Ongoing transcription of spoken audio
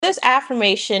this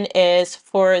affirmation is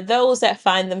for those that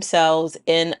find themselves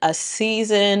in a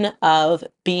season of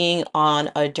being on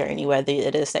a journey, whether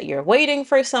it is that you're waiting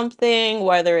for something,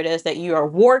 whether it is that you are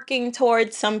working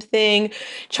towards something,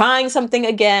 trying something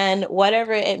again,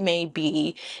 whatever it may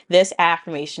be. This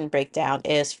affirmation breakdown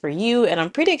is for you, and I'm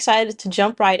pretty excited to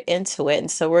jump right into it. And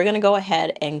so we're going to go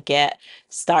ahead and get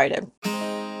started.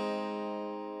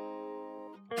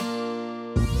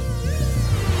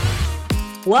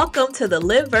 Welcome to the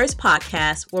Live Verse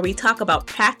podcast, where we talk about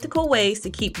practical ways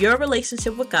to keep your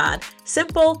relationship with God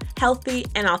simple, healthy,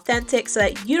 and authentic so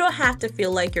that you don't have to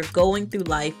feel like you're going through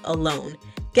life alone.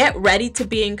 Get ready to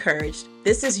be encouraged.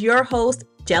 This is your host,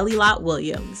 Jelly Lot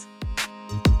Williams.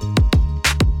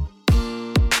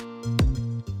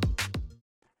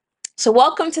 So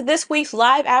welcome to this week's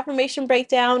live affirmation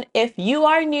breakdown. If you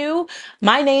are new,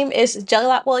 my name is Jelly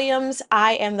Lot Williams.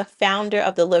 I am the founder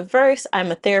of the Live Verse.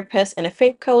 I'm a therapist and a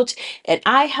faith coach, and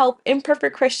I help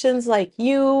imperfect Christians like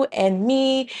you and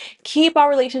me keep our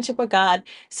relationship with God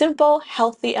simple,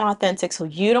 healthy, and authentic so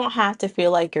you don't have to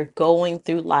feel like you're going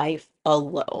through life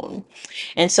alone.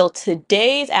 And so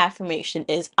today's affirmation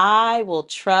is I will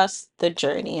trust the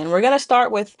journey. And we're going to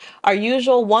start with our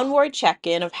usual one-word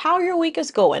check-in of how your week is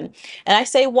going. And I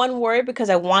say one word because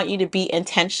I want you to be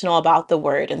intentional about the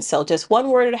word. And so just one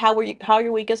word of how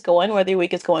your week is going, whether your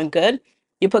week is going good,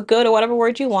 you put good or whatever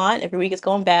word you want. If your week is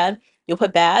going bad, you'll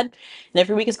put bad. And if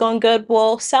your week is going good,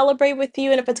 we'll celebrate with you.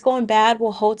 And if it's going bad,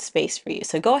 we'll hold space for you.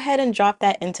 So go ahead and drop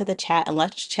that into the chat and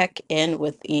let's check in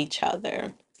with each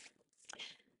other.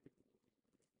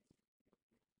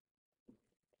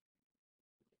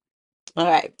 All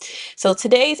right. So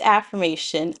today's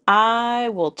affirmation, I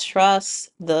will trust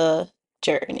the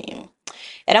journey.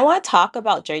 And I want to talk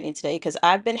about journey today because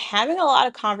I've been having a lot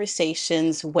of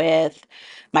conversations with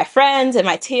my friends and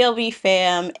my TLV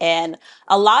fam, and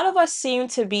a lot of us seem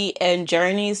to be in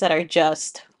journeys that are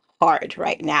just hard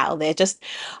right now. They just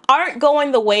aren't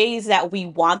going the ways that we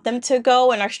want them to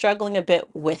go and are struggling a bit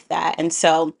with that. And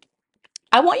so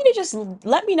I want you to just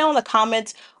let me know in the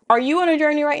comments, are you on a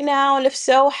journey right now? And if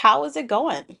so, how is it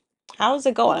going? How is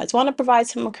it going? I just want to provide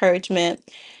some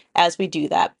encouragement as we do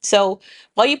that. So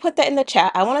while you put that in the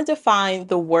chat, I want to define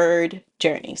the word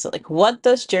journey. So like, what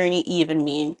does journey even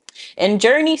mean? And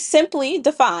journey, simply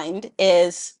defined,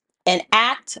 is an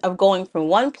act of going from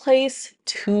one place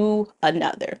to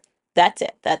another. That's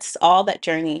it. That's all that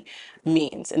journey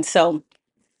means. And so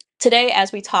today,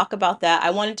 as we talk about that,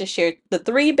 I wanted to share the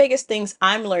three biggest things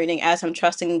I'm learning as I'm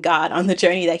trusting God on the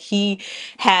journey that He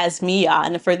has me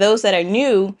on. And for those that are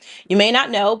new, you may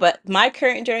not know, but my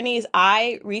current journey is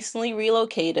I recently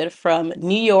relocated from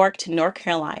New York to North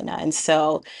Carolina. And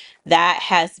so that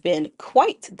has been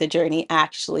quite the journey,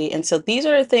 actually. And so these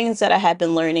are the things that I have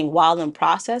been learning while in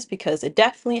process, because it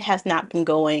definitely has not been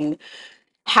going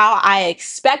how I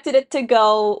expected it to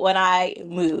go when I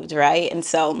moved, right? And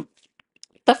so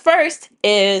the first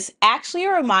is actually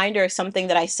a reminder of something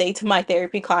that I say to my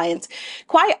therapy clients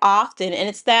quite often, and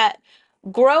it's that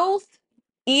growth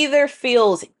either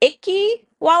feels icky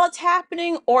while it's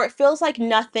happening or it feels like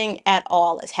nothing at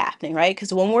all is happening, right?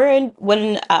 Because when we're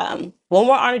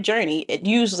on a journey, it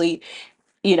usually,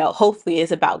 hopefully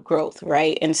is about growth,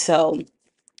 right? And so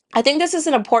I think this is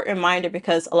an important reminder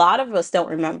because a lot of us don't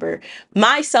remember,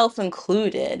 myself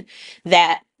included,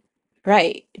 that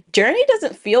right. Journey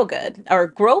doesn't feel good, or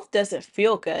growth doesn't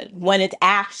feel good when it's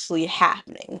actually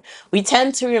happening. We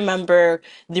tend to remember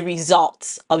the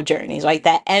results of journeys, right?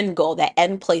 That end goal, that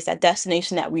end place, that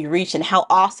destination that we reach, and how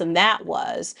awesome that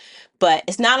was. But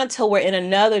it's not until we're in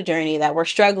another journey that we're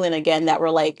struggling again that we're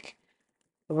like,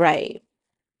 right,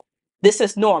 this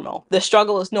is normal. The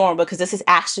struggle is normal because this is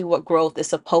actually what growth is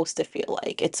supposed to feel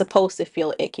like. It's supposed to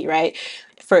feel icky, right?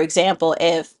 For example,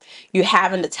 if you're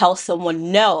having to tell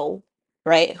someone no,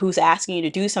 right, who's asking you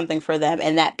to do something for them,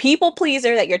 and that people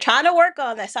pleaser that you're trying to work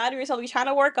on, that side of yourself you're trying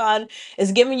to work on,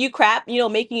 is giving you crap,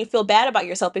 making you feel bad about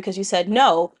yourself because you said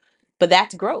no, but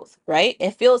that's growth, right?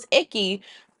 It feels icky,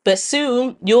 but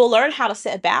soon you'll learn how to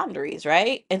set boundaries,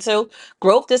 right? And so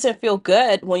growth doesn't feel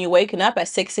good when you're waking up at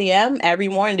 6 a.m. every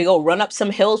morning to go run up some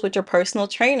hills with your personal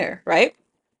trainer, right?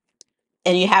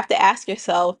 And you have to ask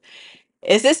yourself,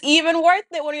 is this even worth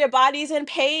it when your body's in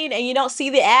pain and you don't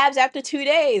see the abs after 2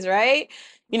 days, right?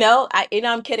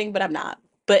 I'm kidding, but I'm not.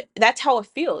 But that's how it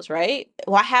feels, right?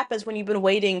 What happens when you've been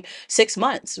waiting 6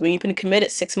 months, when you've been committed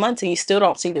 6 months and you still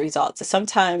don't see the results? So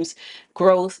sometimes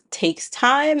growth takes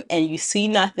time and you see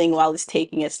nothing while it's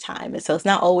taking its time. And so it's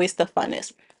not always the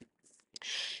funnest.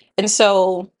 And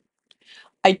so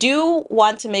I do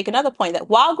want to make another point that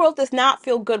while growth does not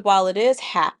feel good while it is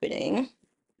happening,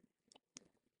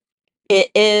 it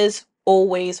is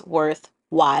always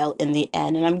worthwhile in the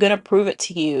end. And I'm going to prove it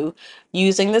to you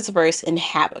using this verse in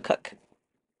Habakkuk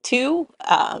 2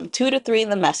 to 3 in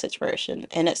the Message version.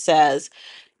 And it says,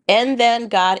 "And then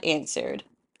God answered,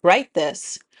 write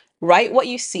this, write what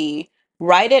you see,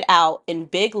 write it out in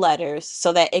big letters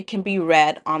so that it can be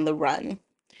read on the run.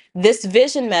 This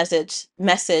vision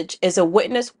message is a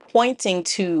witness pointing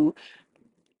to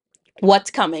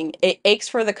what's coming. It aches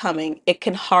for the coming. It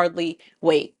can hardly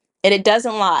wait. And it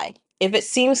doesn't lie. If it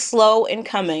seems slow in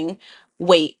coming,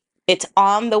 wait. It's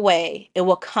on the way. It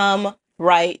will come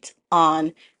right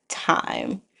on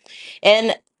time."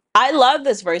 And I love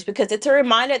this verse because it's a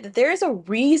reminder that there is a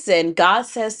reason God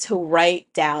says to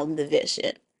write down the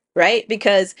vision, right?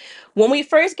 Because when we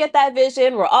first get that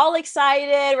vision, we're all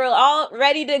excited, we're all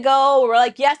ready to go. We're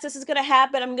like, yes, this is going to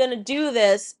happen. I'm going to do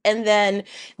this. And then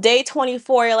day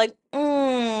 24, you're like,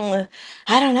 I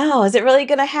don't know. Is it really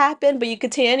going to happen? But you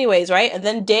continue anyways, right? And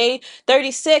then day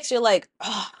 36, you're like,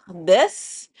 oh,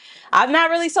 this? I'm not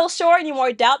really so sure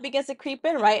anymore. Doubt begins to creep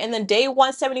in, right? And then day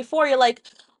 174, you're like,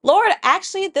 Lord,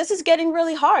 actually, this is getting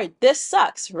really hard. This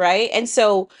sucks, right? And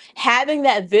so having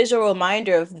that visual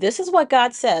reminder of this is what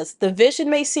God says. The vision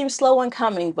may seem slow in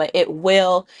coming, but it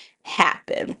will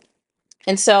happen.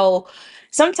 And so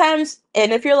sometimes,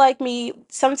 and if you're like me,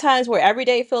 sometimes where every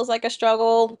day feels like a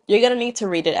struggle, you're going to need to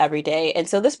read it every day. And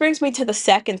so this brings me to the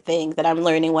second thing that I'm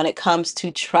learning when it comes to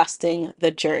trusting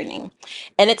the journey.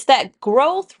 And it's that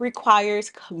growth requires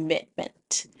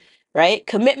commitment, right?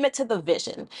 Commitment to the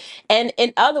vision. And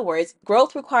in other words,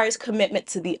 growth requires commitment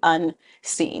to the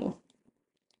unseen.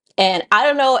 And I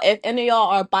don't know if any of y'all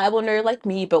are a Bible nerd like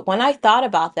me, but when I thought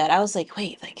about that, I was like,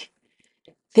 wait, like,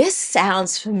 this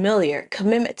sounds familiar.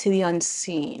 Commitment to the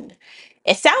unseen.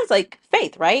 It sounds like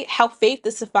faith, right? How faith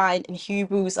is defined in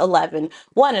Hebrews 11:1,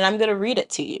 and I'm going to read it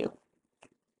to you.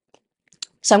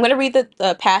 So I'm going to read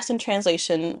the Passion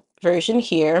Translation version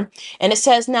here. And it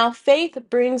says, "Now faith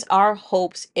brings our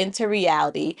hopes into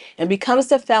reality and becomes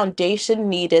the foundation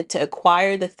needed to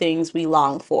acquire the things we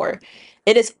long for.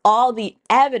 It is all the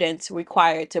evidence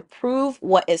required to prove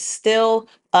what is still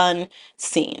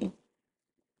unseen."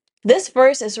 This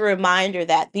verse is a reminder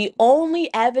that the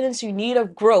only evidence you need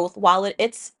of growth while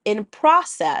it's in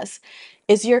process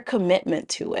is your commitment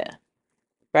to it,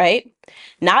 right?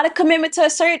 Not a commitment to a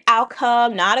certain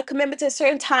outcome, not a commitment to a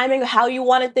certain timing of how you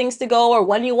wanted things to go or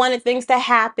when you wanted things to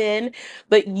happen,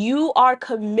 but you are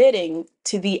committing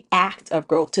to the act of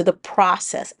growth, to the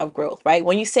process of growth, right?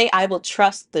 When you say, I will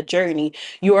trust the journey,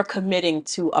 you are committing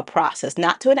to a process,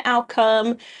 not to an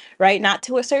outcome, right? Not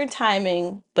to a certain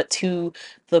timing, but to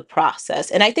the process.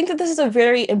 And I think that this is a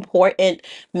very important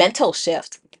mental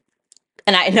shift,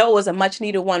 and I know it was a much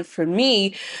needed one for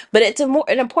me, but it's an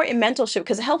important mental shift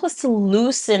because it helps us to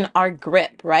loosen our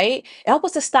grip, right? It helps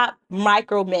us to stop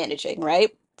micromanaging,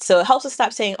 right? So it helps us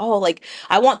stop saying, oh, like,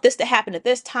 I want this to happen at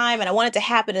this time and I want it to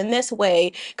happen in this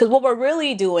way. Because what we're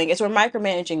really doing is we're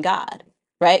micromanaging God,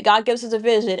 right? God gives us a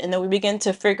vision and then we begin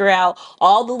to figure out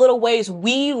all the little ways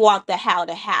we want the how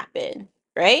to happen,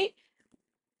 right?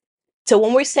 So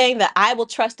when we're saying that I will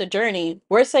trust the journey,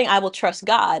 we're saying I will trust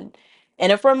God.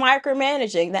 And if we're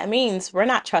micromanaging, that means we're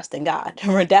not trusting God.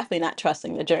 We're definitely not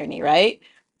trusting the journey, right?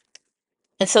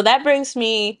 And so that brings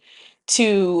me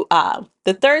to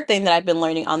the third thing that I've been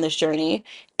learning on this journey.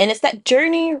 And it's that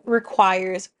journey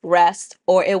requires rest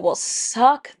or it will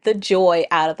suck the joy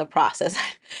out of the process.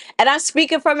 And I'm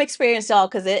speaking from experience, y'all,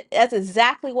 because that's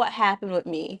exactly what happened with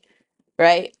me,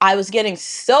 right? I was getting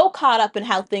so caught up in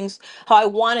how I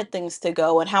wanted things to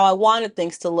go and how I wanted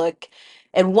things to look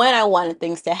and when I wanted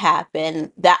things to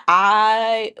happen that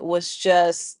I was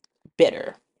just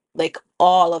bitter, like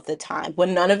all of the time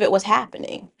when none of it was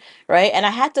happening, right? And I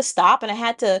had to stop and I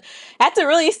had to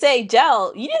really say,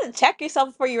 Jel, you need to check yourself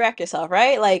before you wreck yourself,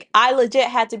 right? Like I legit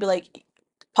had to be like,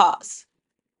 pause.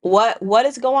 What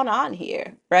is going on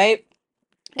here, right?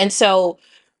 And so,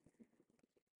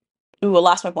 ooh, I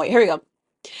lost my point. Here we go.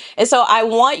 And so I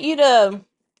want you to,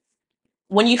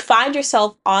 when you find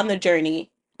yourself on the journey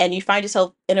and you find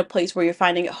yourself in a place where you're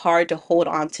finding it hard to hold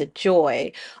on to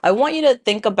joy, I want you to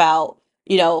think about,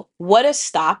 what is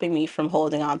stopping me from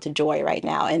holding on to joy right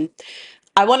now? And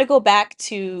I want to go back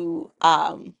to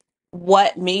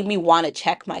what made me want to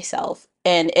check myself.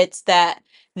 And it's that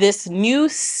this new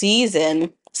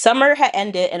season, summer had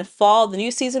ended and fall, the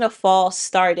new season of fall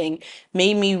starting,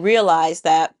 made me realize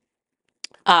that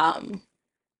um,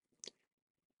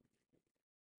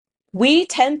 we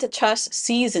tend to trust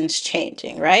seasons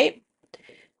changing, right?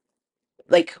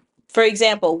 Like, for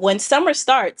example, when summer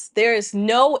starts, there is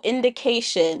no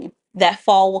indication that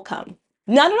fall will come.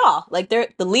 None at all. Like the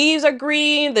leaves are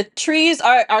green, the trees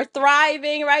are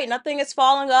thriving, right? Nothing is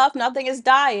falling off, nothing is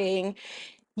dying.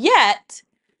 Yet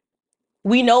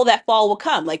we know that fall will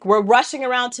come. Like we're rushing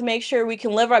around to make sure we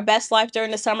can live our best life during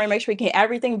the summer and make sure we can get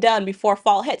everything done before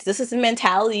fall hits. This is the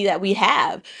mentality that we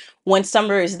have when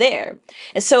summer is there.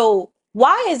 And so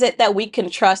why is it that we can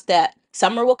trust that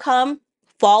summer will come,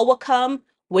 fall will come,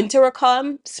 winter will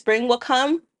come, spring will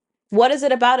come? What is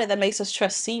it about it that makes us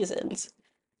trust seasons?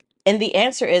 And the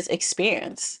answer is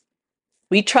experience.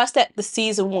 We trust that the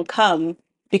season will come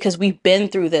because we've been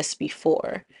through this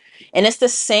before. And it's the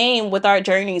same with our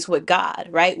journeys with God,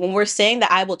 right? When we're saying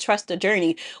that I will trust the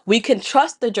journey, we can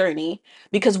trust the journey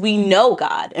because we know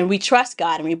God and we trust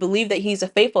God and we believe that He's a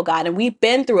faithful God and we've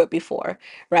been through it before,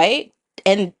 right?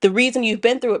 And the reason you've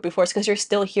been through it before is because you're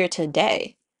still here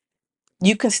today.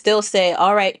 You can still say,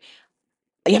 all right,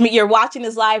 I mean, you're watching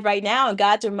this live right now, and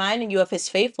God's reminding you of His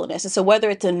faithfulness. And so, whether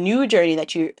it's a new journey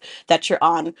that you're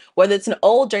on, whether it's an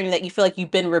old journey that you feel like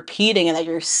you've been repeating and that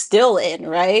you're still in,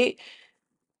 right?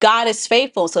 God is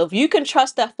faithful. So, if you can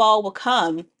trust that fall will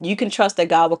come, you can trust that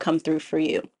God will come through for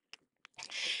you.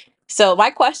 So,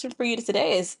 my question for you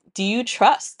today is: do you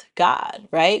trust God?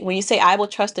 Right? When you say "I will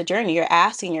trust the journey," you're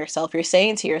asking yourself, you're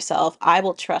saying to yourself, "I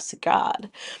will trust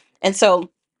God." And so,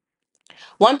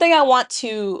 one thing I want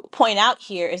to point out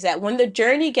here is that when the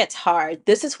journey gets hard,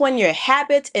 this is when your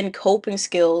habits and coping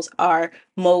skills are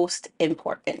most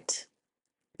important.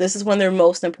 This is when they're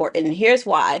most important. And here's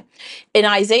why. In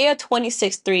Isaiah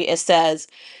 26:3, it says,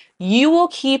 "You will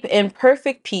keep in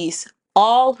perfect peace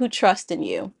all who trust in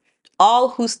you, all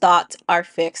whose thoughts are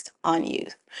fixed on you."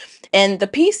 And the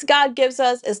peace God gives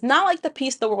us is not like the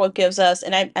peace the world gives us.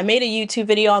 And I made a YouTube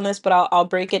video on this, but I'll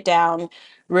break it down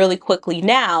really quickly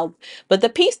now. But the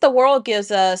peace the world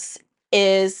gives us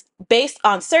is based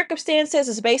on circumstances,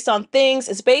 it's based on things,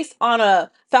 it's based on a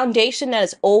foundation that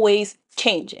is always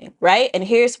changing, right? And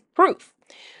here's proof.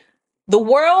 The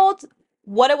world,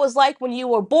 what it was like when you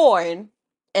were born,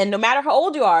 and no matter how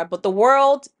old you are, but the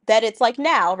world that it's like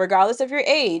now, regardless of your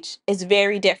age, is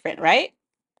very different, right?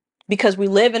 Because we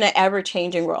live in an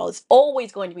ever-changing world. It's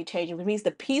always going to be changing, which means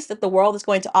the peace that the world is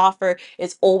going to offer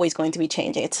is always going to be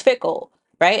changing. It's fickle,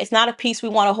 right? It's not a peace we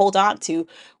want to hold on to.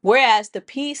 Whereas the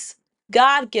peace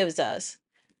God gives us,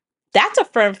 that's a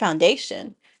firm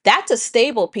foundation. That's a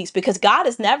stable peace because God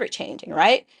is never changing,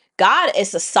 right? God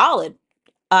is a solid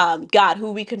God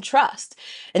who we can trust.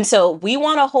 And so we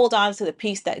want to hold on to the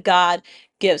peace that God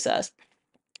gives us.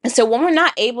 And so when we're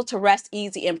not able to rest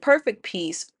easy in perfect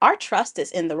peace, our trust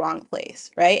is in the wrong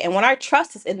place, right? And when our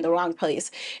trust is in the wrong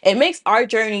place, it makes our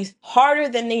journeys harder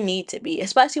than they need to be,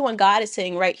 especially when God is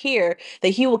saying right here that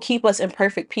He will keep us in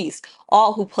perfect peace,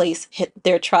 all who place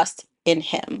their trust in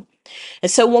Him.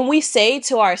 And so when we say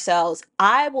to ourselves,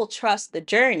 I will trust the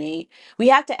journey, we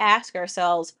have to ask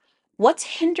ourselves, what's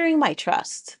hindering my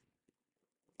trust?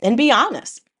 And be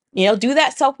honest. Do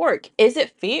that self work. Is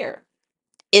it fear?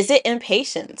 Is it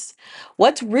impatience?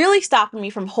 What's really stopping me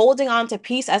from holding on to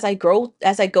peace as I go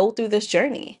through this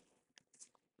journey?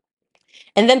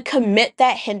 And then commit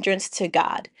that hindrance to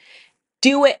God.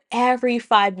 Do it every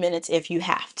 5 minutes if you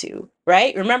have to,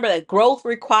 right? Remember that growth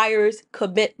requires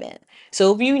commitment.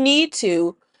 So if you need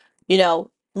to,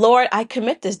 Lord, I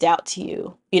commit this doubt to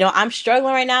you. I'm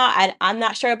struggling right now. I'm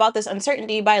not sure about this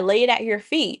uncertainty, but I lay it at your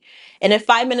feet. And if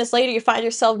 5 minutes later you find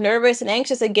yourself nervous and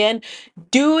anxious again,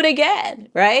 do it again,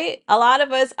 right? A lot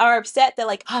of us are upset that,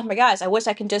 like, oh my gosh, I wish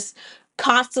I can just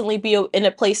constantly be in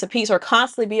a place of peace or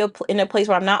constantly be in a place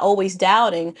where I'm not always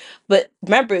doubting. But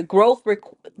remember, growth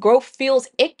feels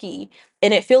icky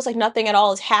and it feels like nothing at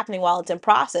all is happening while it's in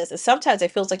process. And sometimes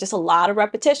it feels like just a lot of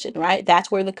repetition, right?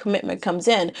 That's where the commitment comes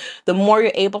in. The more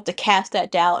you're able to cast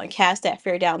that doubt and cast that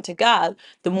fear down to God,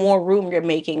 the more room you're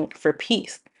making for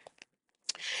peace.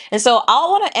 And so I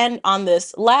want to end on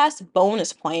this last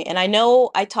bonus point. And I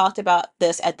know I talked about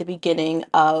this at the beginning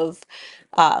of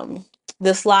um,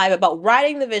 this live about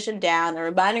writing the vision down and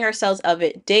reminding ourselves of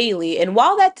it daily. And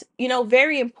while that's,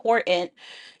 very important,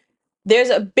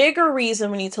 there's a bigger reason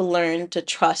we need to learn to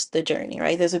trust the journey,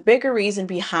 right? There's a bigger reason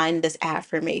behind this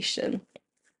affirmation.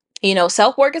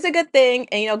 Self-work is a good thing,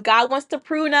 and God wants to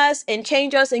prune us and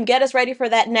change us and get us ready for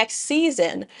that next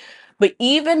season. But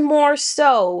even more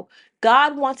so,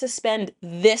 God wants to spend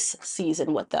this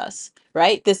season with us,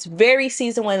 right? This very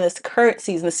season, when this current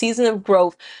season, the season of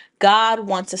growth, God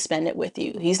wants to spend it with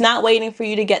you. He's not waiting for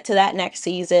you to get to that next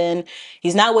season.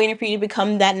 He's not waiting for you to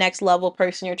become that next level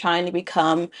person you're trying to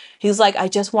become. He's like, I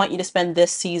just want you to spend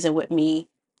this season with me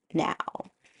now.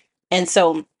 And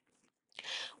so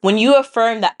when you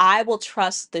affirm that I will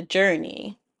trust the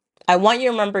journey, I want you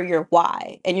to remember your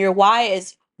why. And your why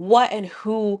is what and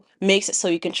who makes it so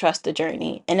you can trust the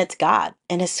journey, and it's God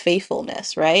and his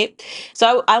faithfulness, right?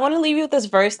 So I want to leave you with this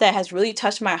verse that has really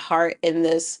touched my heart in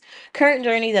this current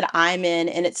journey that I'm in,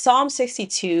 and it's Psalm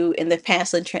 62 in the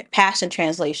Passion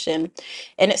Translation,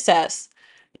 and it says,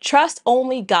 "Trust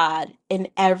only God in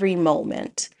every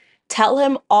moment. Tell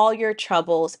him all your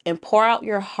troubles and pour out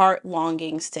your heart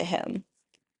longings to him.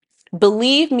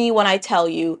 Believe me when I tell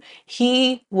you,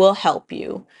 he will help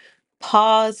you.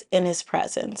 Pause in his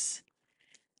presence."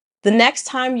 The next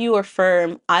time you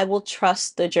affirm, "I will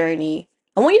trust the journey,"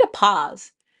 I want you to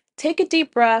pause, take a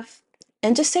deep breath,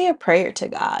 and just say a prayer to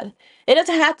God. It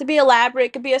doesn't have to be elaborate.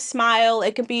 It could be a smile.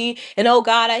 It could be an, "Oh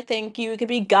God, I thank you." It could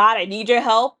be, "God, I need your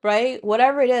help," right?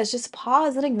 Whatever it is, just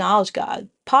pause and acknowledge God.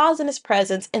 Pause in his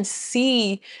presence and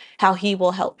see how he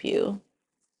will help you.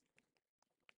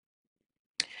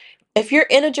 If you're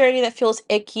in a journey that feels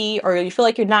icky or you feel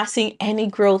like you're not seeing any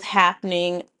growth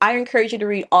happening, I encourage you to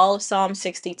read all of Psalm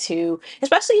 62,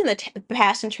 especially in the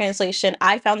Passion Translation.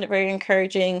 I found it very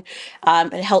encouraging,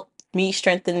 and helped me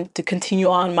strengthen to continue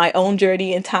on my own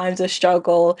journey in times of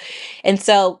struggle. And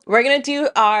so we're going to do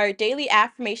our daily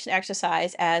affirmation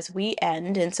exercise as we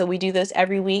end. And so we do this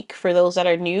every week for those that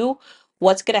are new.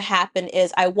 What's going to happen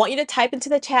is I want you to type into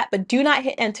the chat, but do not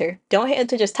hit enter. Don't hit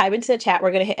enter, just type into the chat.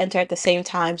 We're going to hit enter at the same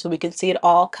time so we can see it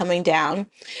all coming down.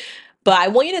 But I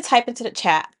want you to type into the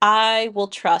chat, "I will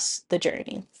trust the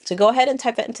journey." So go ahead and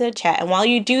type that into the chat. And while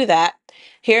you do that,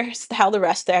 here's how the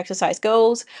rest of the exercise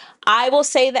goes. I will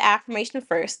say the affirmation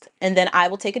first, and then I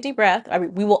will take a deep breath. I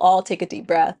mean, we will all take a deep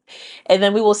breath, and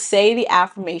then we will say the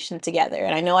affirmation together.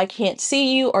 And I know I can't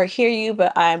see you or hear you,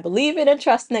 but I'm believing and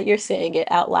trusting that you're saying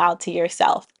it out loud to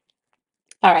yourself.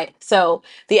 All right, so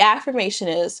the affirmation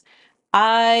is,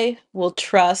 "I will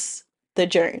trust the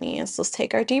journey." And so let's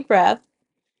take our deep breath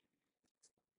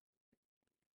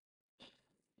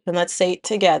and let's say it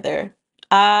together.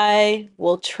 I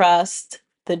will trust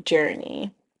the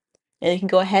journey. And you can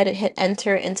go ahead and hit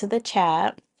enter into the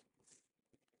chat.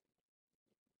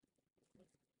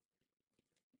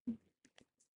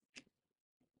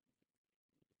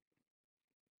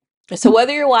 So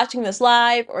whether you're watching this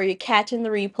live or you're catching the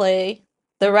replay,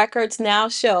 the records now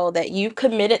show that you've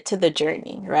committed to the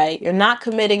journey, right? You're not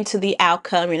committing to the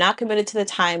outcome, you're not committed to the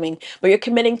timing, but you're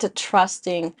committing to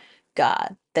trusting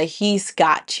God, that he's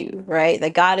got you, right?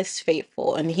 That God is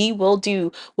faithful and he will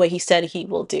do what he said he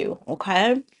will do,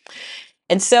 okay?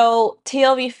 And so,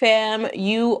 TLV fam,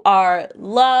 you are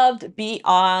loved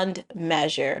beyond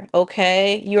measure,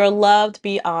 okay? You are loved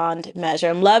beyond measure.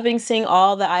 I'm loving seeing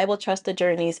all the "I will trust the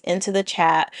journeys" into the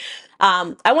chat.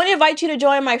 I want to invite you to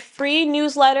join my free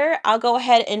newsletter. I'll go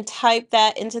ahead and type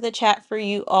that into the chat for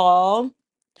you all.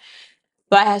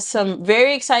 But I have some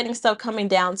very exciting stuff coming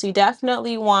down, so you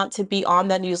definitely want to be on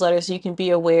that newsletter so you can be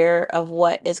aware of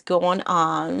what is going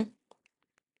on.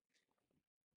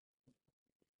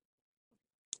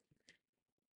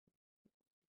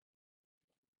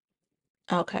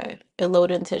 Okay, it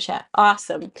loaded into chat.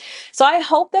 Awesome. So I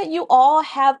hope that you all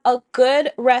have a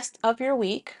good rest of your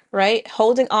week, right?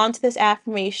 Holding on to this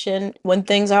affirmation when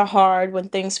things are hard, when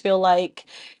things feel like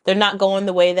they're not going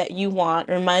the way that you want,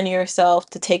 reminding yourself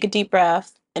to take a deep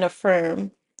breath and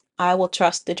affirm, "I will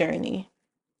trust the journey,"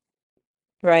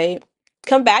 right?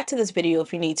 Come back to this video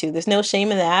if you need to. There's no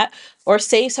shame in that. Or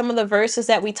save some of the verses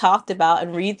that we talked about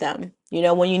and read them,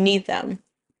 when you need them.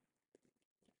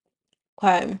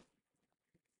 Okay.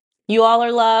 You all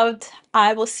are loved.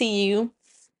 I will see you.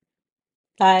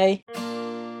 Bye.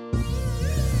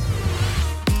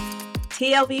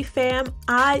 TLV fam,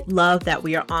 I love that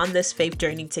we are on this faith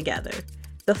journey together.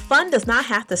 The fun does not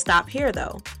have to stop here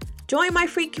though. Join my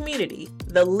free community,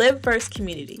 the Live First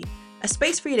community, a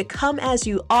space for you to come as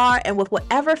you are and with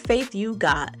whatever faith you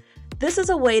got. This is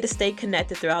a way to stay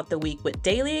connected throughout the week with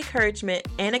daily encouragement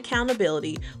and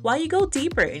accountability while you go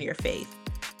deeper in your faith.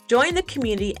 Join the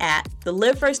community at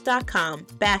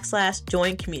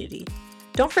thelivefirst.com/join community.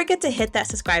 Don't forget to hit that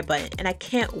subscribe button, and I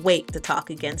can't wait to talk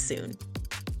again soon.